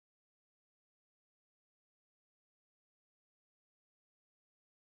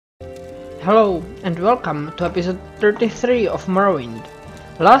Hello and welcome to episode 33 of Morrowind.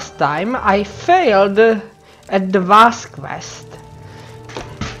 Last time I failed at the Vast quest,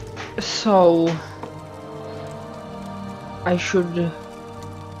 so I should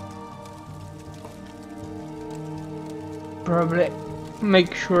probably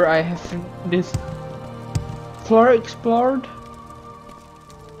make sure I have this floor explored.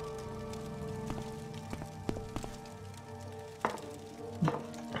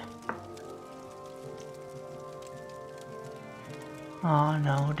 Oh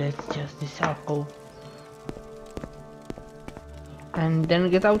no, that's just this alcove. And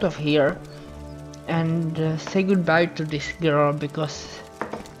then get out of here and say goodbye to this girl because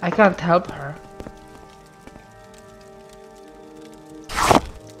I can't help her.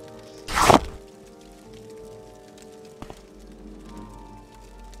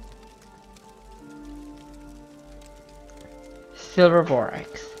 Silver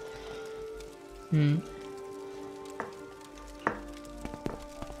Borax.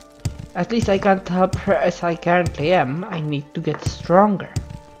 At least I can't help her as I currently am. I need to get stronger.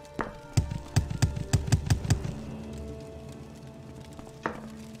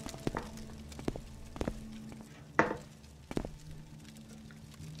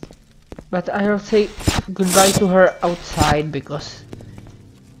 But I'll say goodbye to her outside because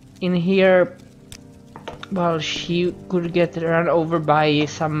in here, well, she could get run over by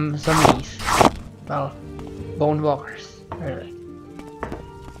some zombies. Well, bone walkers, really.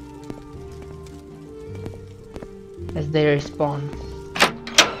 As they respawn.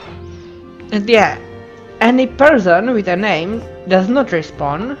 And yeah, any person with a name does not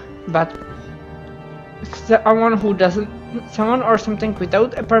respawn, but someone or something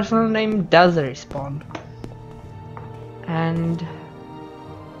without a personal name does respawn. And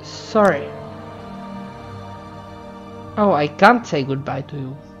sorry. Oh, I can't say goodbye to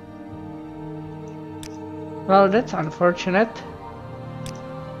you. Well, that's unfortunate.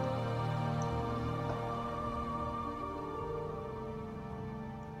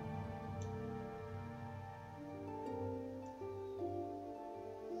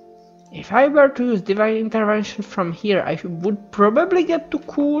 If I were to use Divine Intervention from here, I would probably get to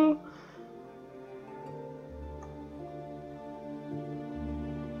cool.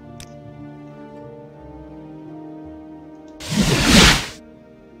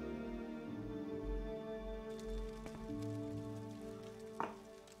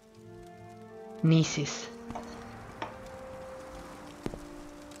 Nieces.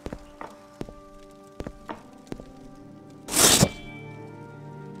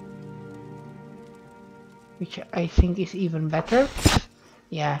 Which I think is even better.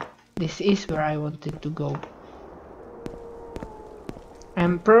 Yeah, this is where I wanted to go.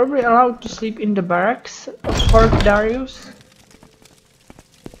 I'm probably allowed to sleep in the barracks of Fort Darius.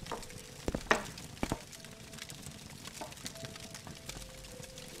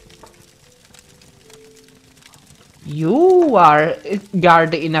 You are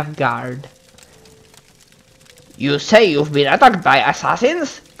enough guard. You say you've been attacked by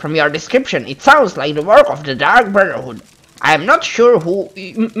assassins? From your description, it sounds like the work of the Dark Brotherhood. I am not sure who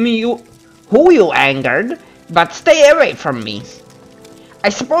you angered, but stay away from me. I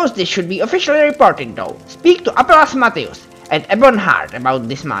suppose this should be officially reported though. Speak to Apellas Matthews and Ebonheart about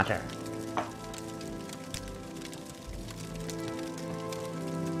this matter.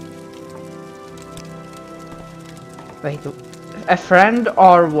 Wait, a friend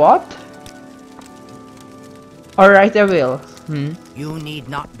or what? Alright, I will. You need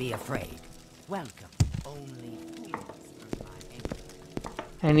not be afraid. Welcome. Only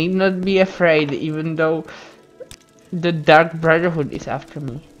I need not be afraid, even though the Dark Brotherhood is after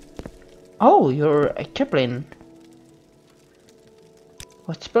me. Oh, you're a chaplain.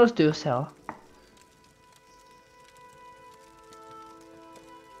 What spells do you sell?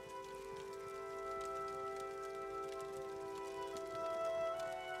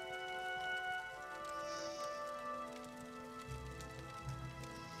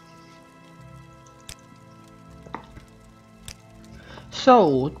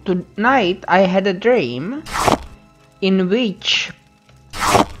 So, tonight I had a dream in which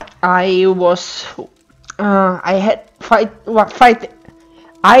I was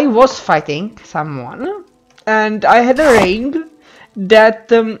fighting someone, and I had a ring that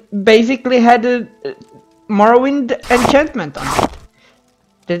basically had a Morrowind enchantment on it.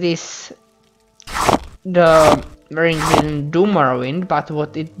 That is, the ring didn't do Morrowind, but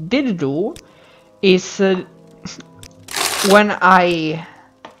what it did do is when I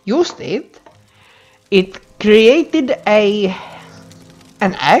used it, it created an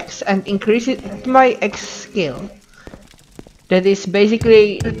axe and increased my axe skill That is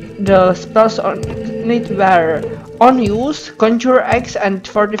basically the spells on it were on use, conjure X and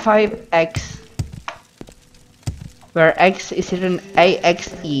 45X. Where X is written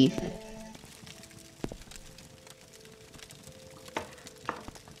AXE.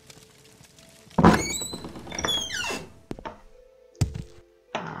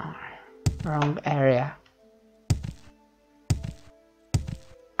 Wrong area.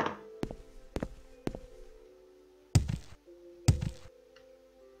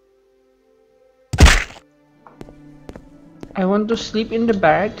 I want to sleep in the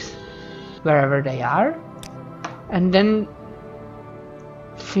barracks, wherever they are, and then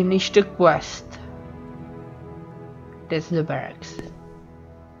finish the quest. That's the barracks.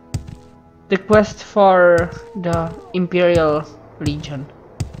 The quest for the Imperial Legion.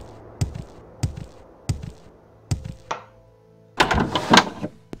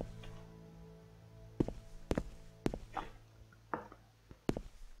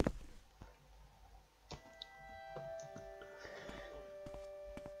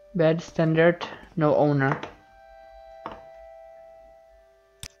 Bed standard, no owner.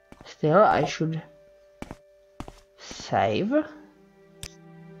 Still, I should save.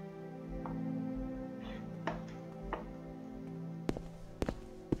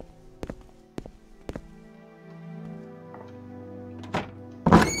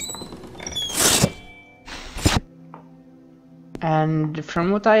 And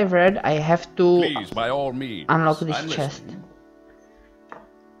from what I've read, I have to Please, by all means, unlock this I'm chest. listening.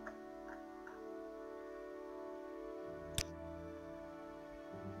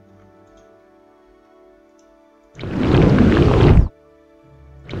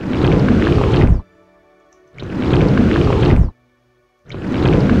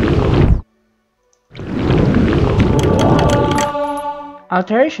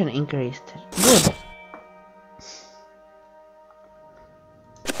 Alteration increased. Good.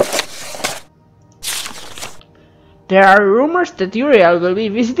 There are rumors that Uriel will be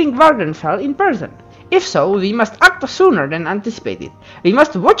visiting Vardenfell in person. If so, we must act sooner than anticipated. We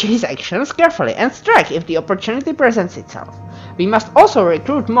must watch his actions carefully and strike if the opportunity presents itself. We must also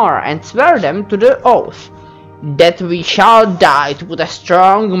recruit more and swear them to the oath that we shall die to put a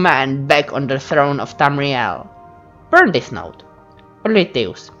strong man back on the throne of Tamriel. Burn this note.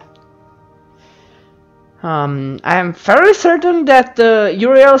 Oleteus. I am fairly certain that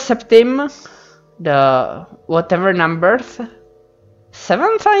Uriel Septim, the whatever numbered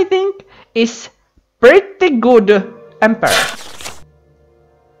 7th, I think, is pretty good emperor.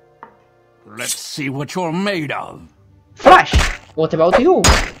 Let's see what you're made of. Flash, what about you?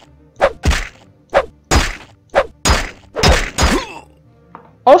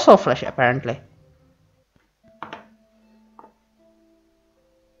 Also Flash, apparently.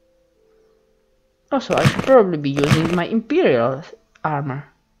 Also, I should probably be using my Imperial armor.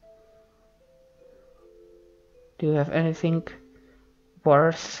 Do you have anything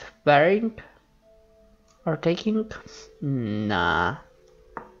worth wearing or taking? Nah.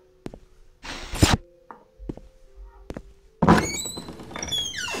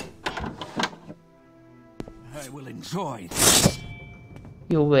 I will enjoy this.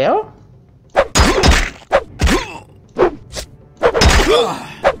 You will?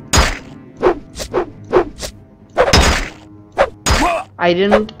 I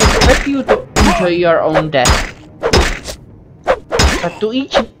didn't expect you to enjoy your own death. But to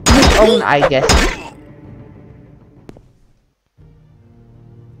each his own, I guess.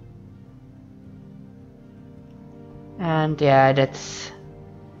 And yeah, that's...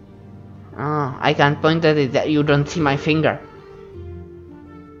 Oh, I can't point at it, that you don't see my finger.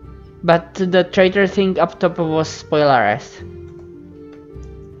 But the traitor thing up top was spoilerous.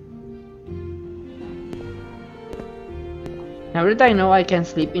 Now that I know I can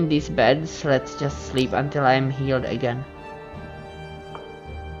sleep in these beds, let's just sleep until I am healed again.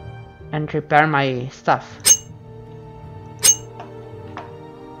 And repair my stuff.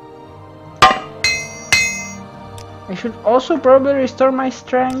 I should also probably restore my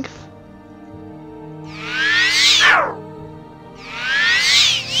strength.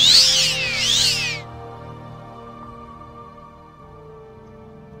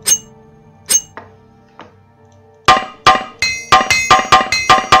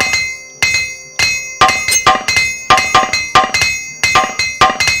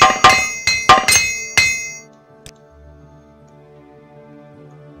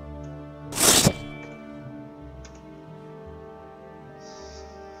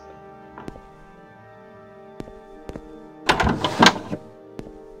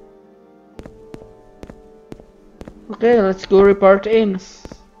 Okay, let's go report in.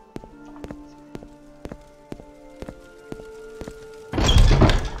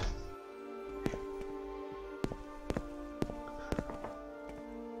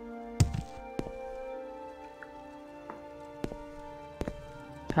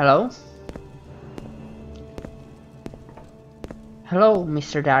 Hello? Hello,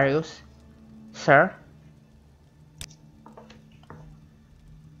 Mr. Darius. Sir?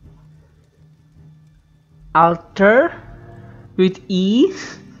 Alter? With E?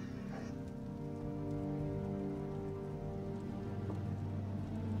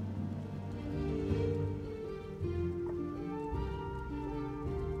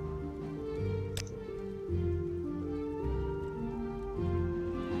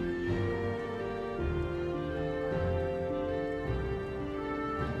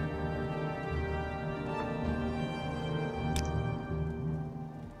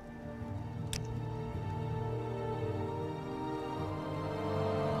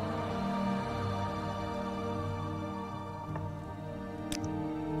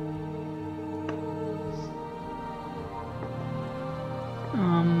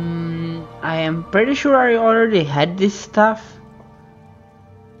 I am pretty sure I already had this stuff.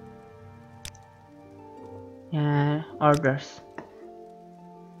 Yeah, orders.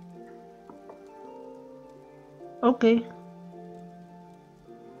 Okay.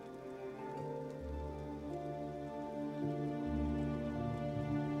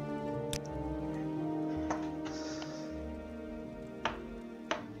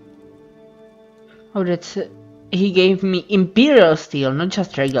 Oh, that's... he gave me Imperial Steel, not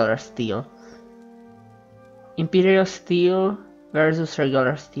just regular steel. Imperial Steel versus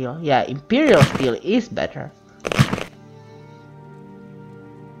regular steel. Yeah, Imperial Steel is better.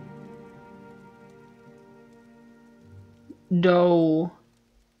 Though...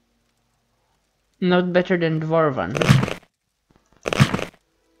 not better than Dwarven.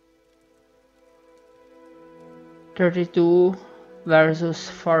 32 versus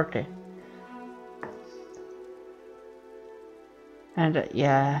 40. And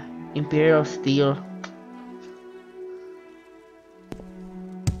yeah, Imperial Steel.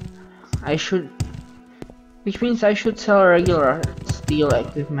 I should... which means I should sell regular steel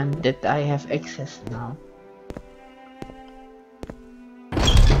equipment that I have access now.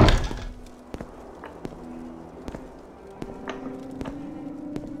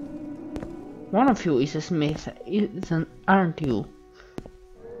 One of you is a smith, aren't you?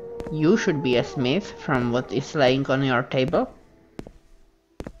 You should be a smith from what is laying on your table.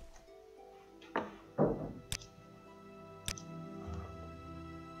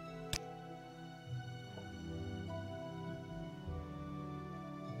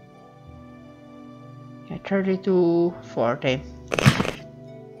 Yeah, 32, 40.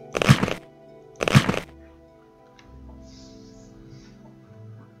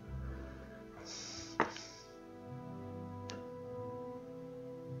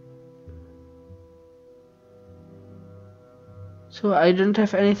 So I don't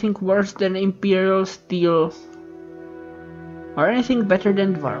have anything worse than Imperial Steel. Or anything better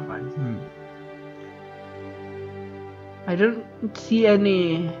than Dwarven. I don't see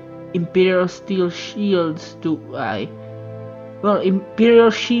any Imperial Steel shields, do I? Well, Imperial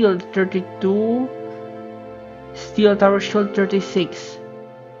Shield 32, Steel Tower Shield 36.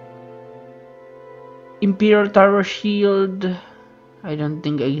 Imperial Tower Shield, I don't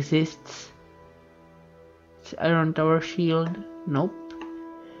think exists. It's Iron Tower Shield, nope.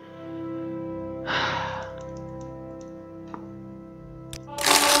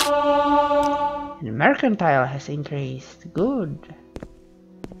 The mercantile has increased, good.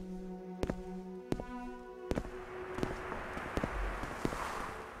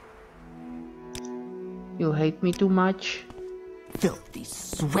 You hate me too much? Filthy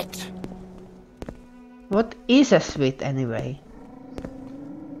sweat. What is a sweat anyway?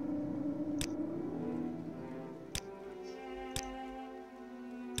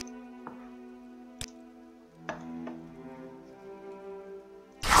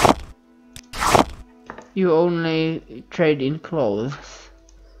 You only trade in clothes.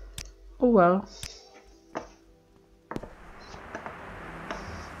 Oh well.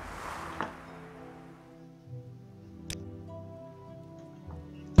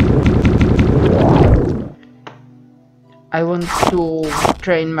 I want to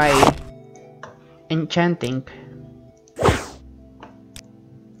train my enchanting.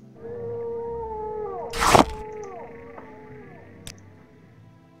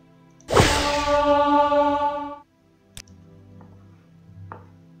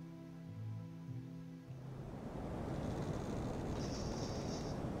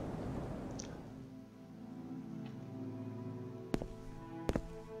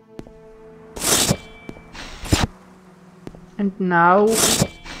 And now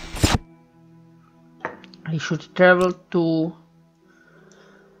I should travel to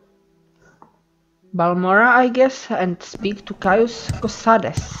Balmora, I guess, and speak to Caius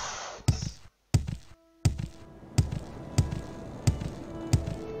Cosades.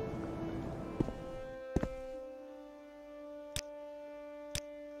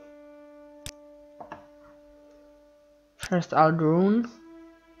 First Aldrune.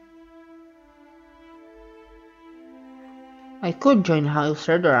 I could join House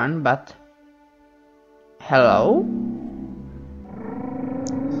Redoran, but... Hello?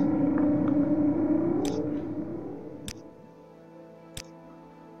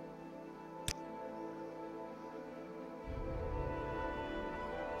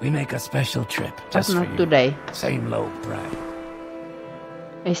 We make a special trip But just for not you. today. Same low price.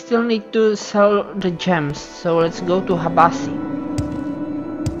 I still need to sell the gems, so let's go to Habasi.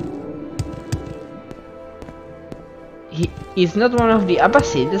 He's not one of the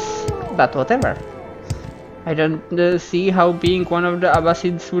Abbasids, but whatever. I don't see how being one of the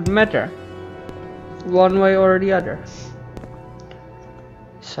Abbasids would matter. One way or the other.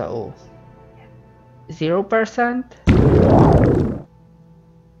 So... 0%?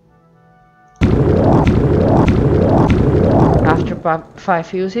 After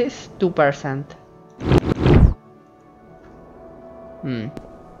 5 uses, 2%.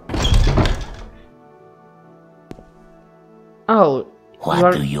 Oh,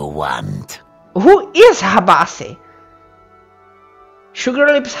 What do you want? Who is Habase?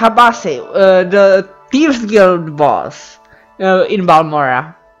 Sugarlips Habase, the Thieves Guild boss in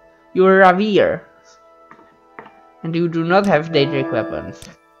Balmora. You're a Ravir. And you do not have Daedric weapons.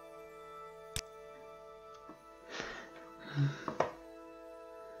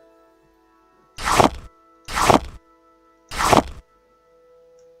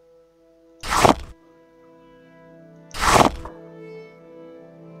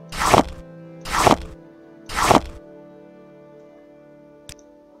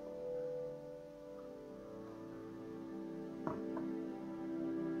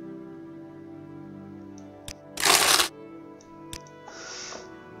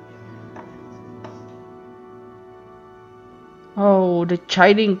 Oh, the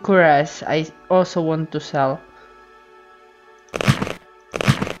Chiding Cuirass I also want to sell.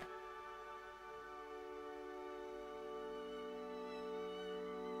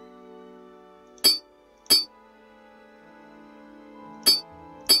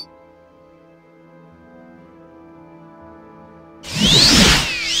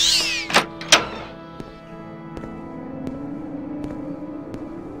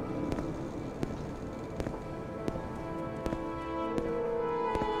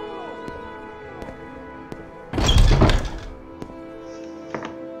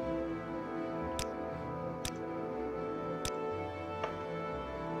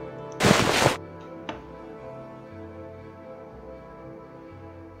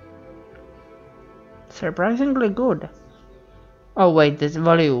 Surprisingly good. Oh wait, that's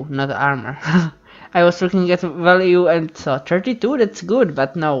value, not armor. I was looking at value and saw 32, that's good,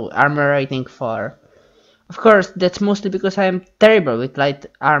 but no, armor rating 4. Of course, that's mostly because I am terrible with light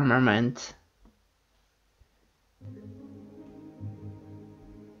armament.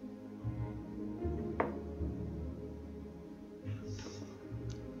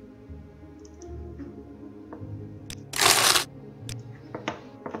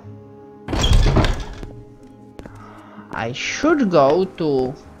 I should go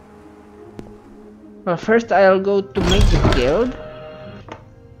to... Well, first I'll go to Magic Guild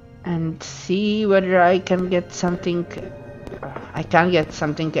and see whether I can get something... I can't get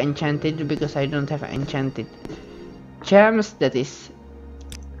something enchanted because I don't have enchanted gems, that is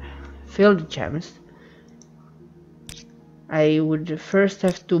filled gems. I would first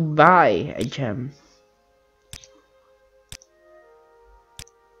have to buy a gem.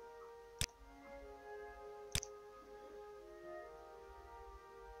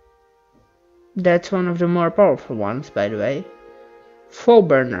 That's one of the more powerful ones, by the way. Foe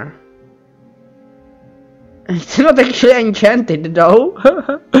Burner. It's not actually enchanted though.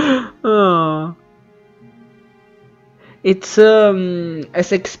 Oh. It's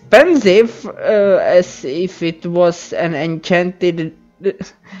as expensive as if it was an enchanted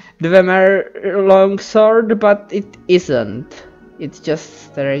Dwemer longsword, but it isn't. It's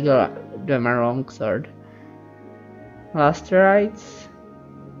just the regular Dwemer longsword. Lasterites?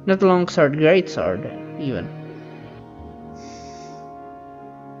 Not longsword, greatsword, even.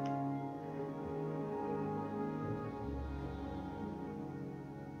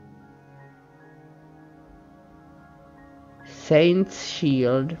 Saint's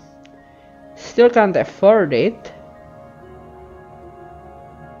Shield. Still can't afford it.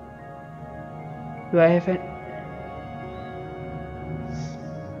 Do I have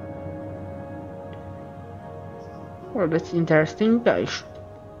Well, that's interesting. I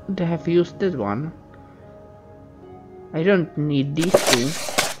should have used that one. I don't need these two.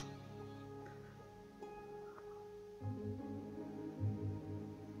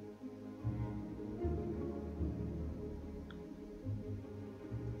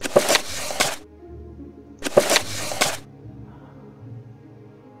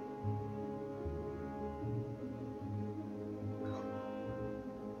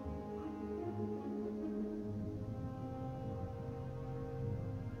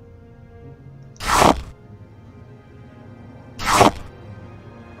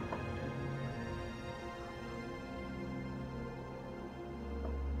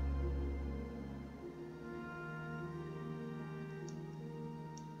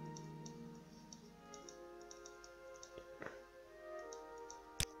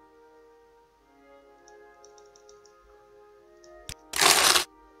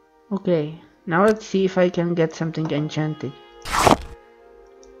 Okay, now let's see if I can get something enchanted.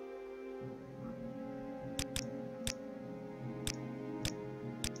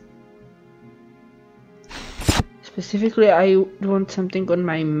 Specifically, I want something on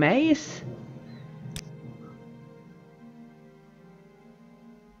my mace.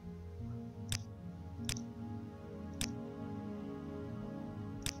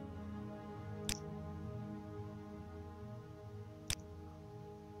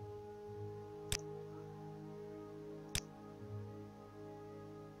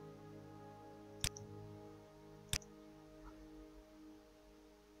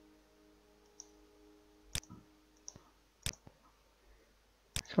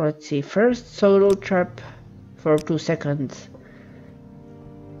 So let's see, first solo trap for 2 seconds,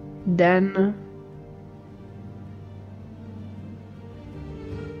 then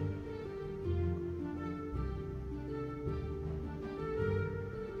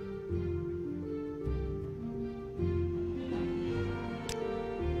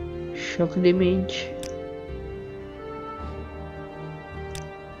shock damage,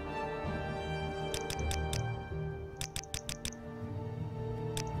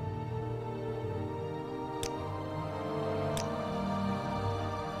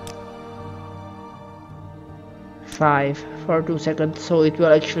 five for 2 seconds, so it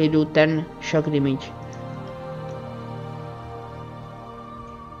will actually do 10 shock damage.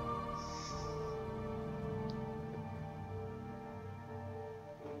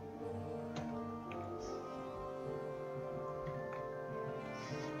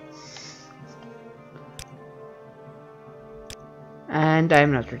 And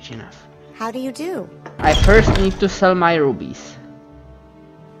I'm not rich enough. How do you do? I first need to sell my rubies.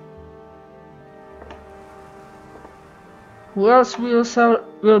 Who else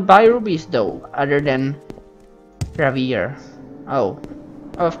will buy rubies though, other than Ravier? Oh,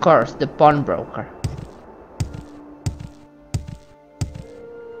 of course, the pawnbroker.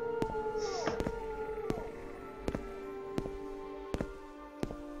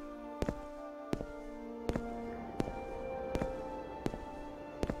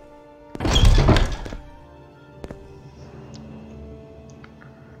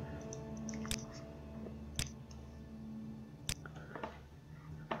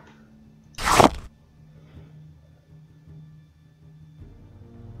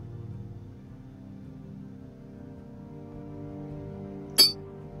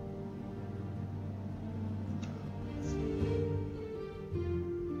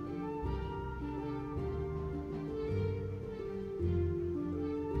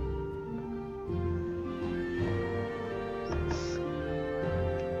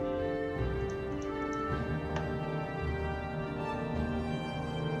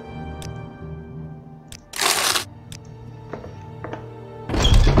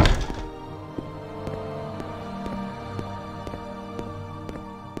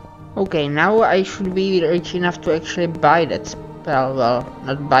 Okay, now I should be rich enough to actually buy that spell. Well,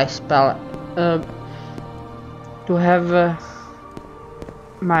 not buy spell. To have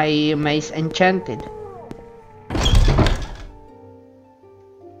my mace enchanted.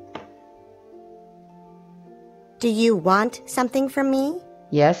 Do you want something from me?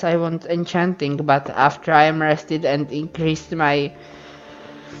 Yes, I want enchanting, but after I am rested and increased my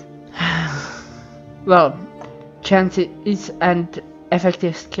well, chances and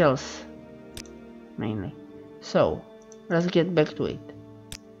effective skills mainly. So let's get back to it.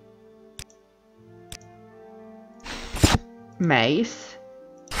 Mace,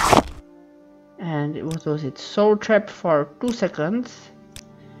 and what was it? Soul trap for 2 seconds.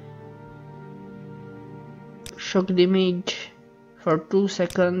 Shock damage for 2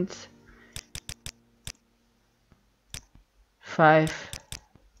 seconds. 5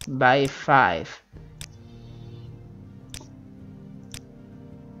 by 5.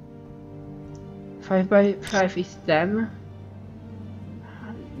 5 by 5 is them.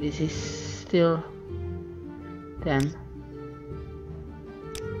 This is still 10.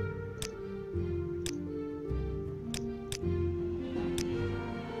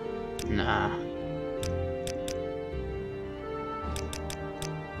 Nah.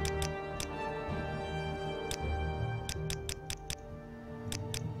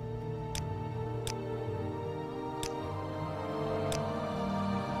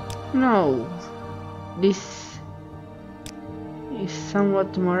 No, this is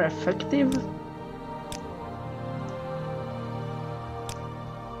somewhat more effective.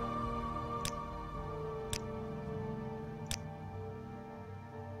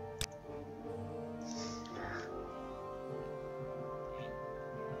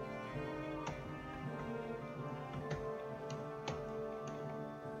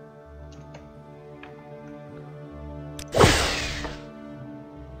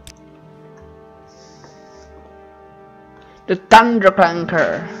 The Thunder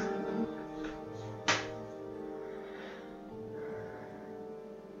Clanker.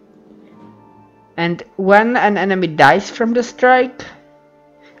 And when an enemy dies from the strike,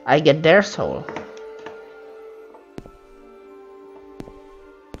 I get their soul.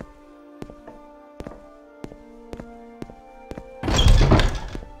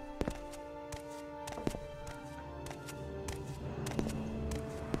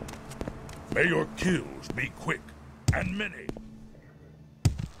 May your kills be quick and many.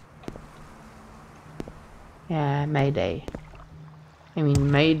 Yeah, Mayday. I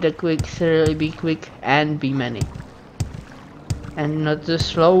mean, may the quicks really be quick and be many. And not the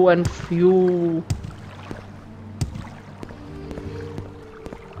slow and few.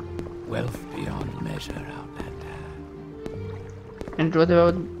 Wealth beyond measure, Outlander. And what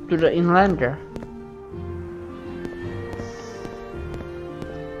about to the Inlander?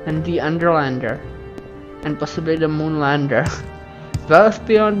 And the Underlander? And possibly the Moonlander. Wealth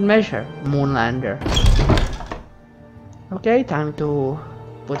beyond measure, Moonlander. Okay, time to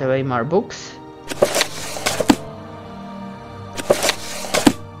put away more books.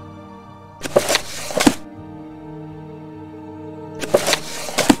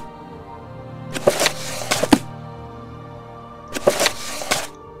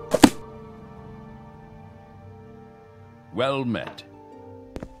 Well met.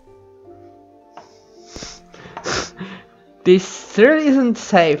 This really isn't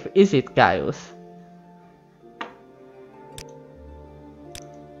safe, is it, Gaius?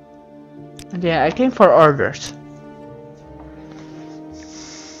 And yeah, I came for orders.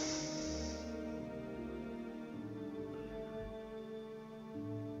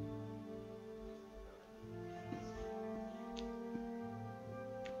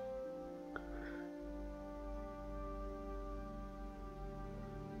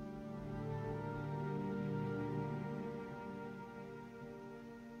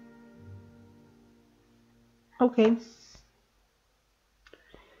 Okay.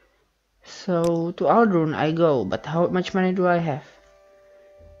 So to Aldrun I go, but how much money do I have?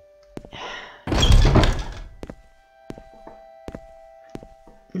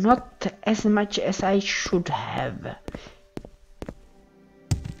 Not as much as I should have.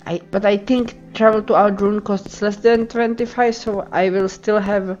 But I think travel to Aldrun costs less than 25, so I will still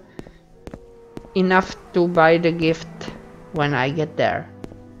have enough to buy the gift when I get there.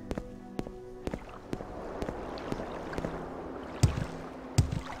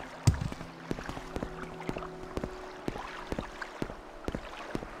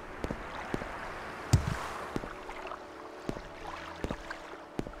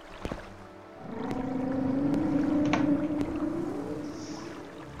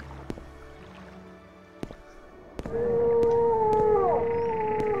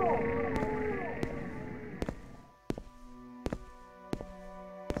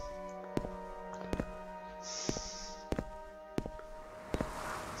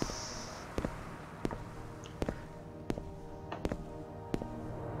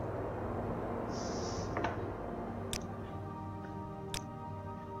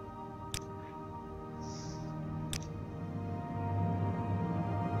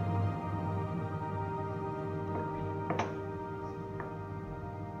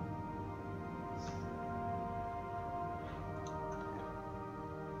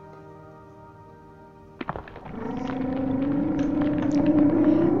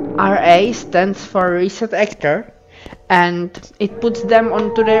 RA stands for Reset Actor, and it puts them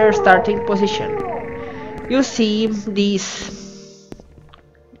onto their starting position. You see, these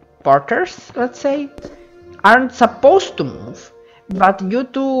porters, let's say, aren't supposed to move, but due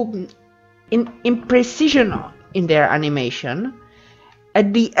to imprecision in their animation,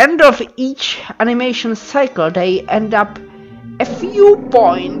 at the end of each animation cycle they end up a few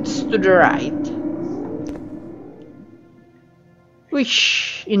points to the right,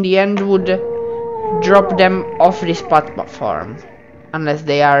 which in the end would drop them off this platform, unless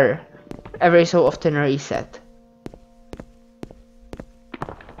they are every so often reset.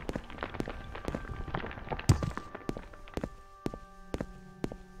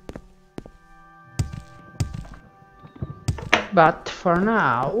 But for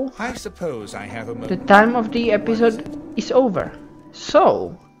now, I suppose I have a the time of the episode is over,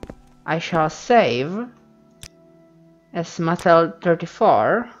 so I shall save as Mattel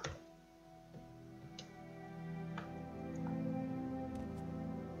 34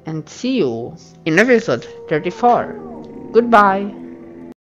 and see you in episode 34. Goodbye.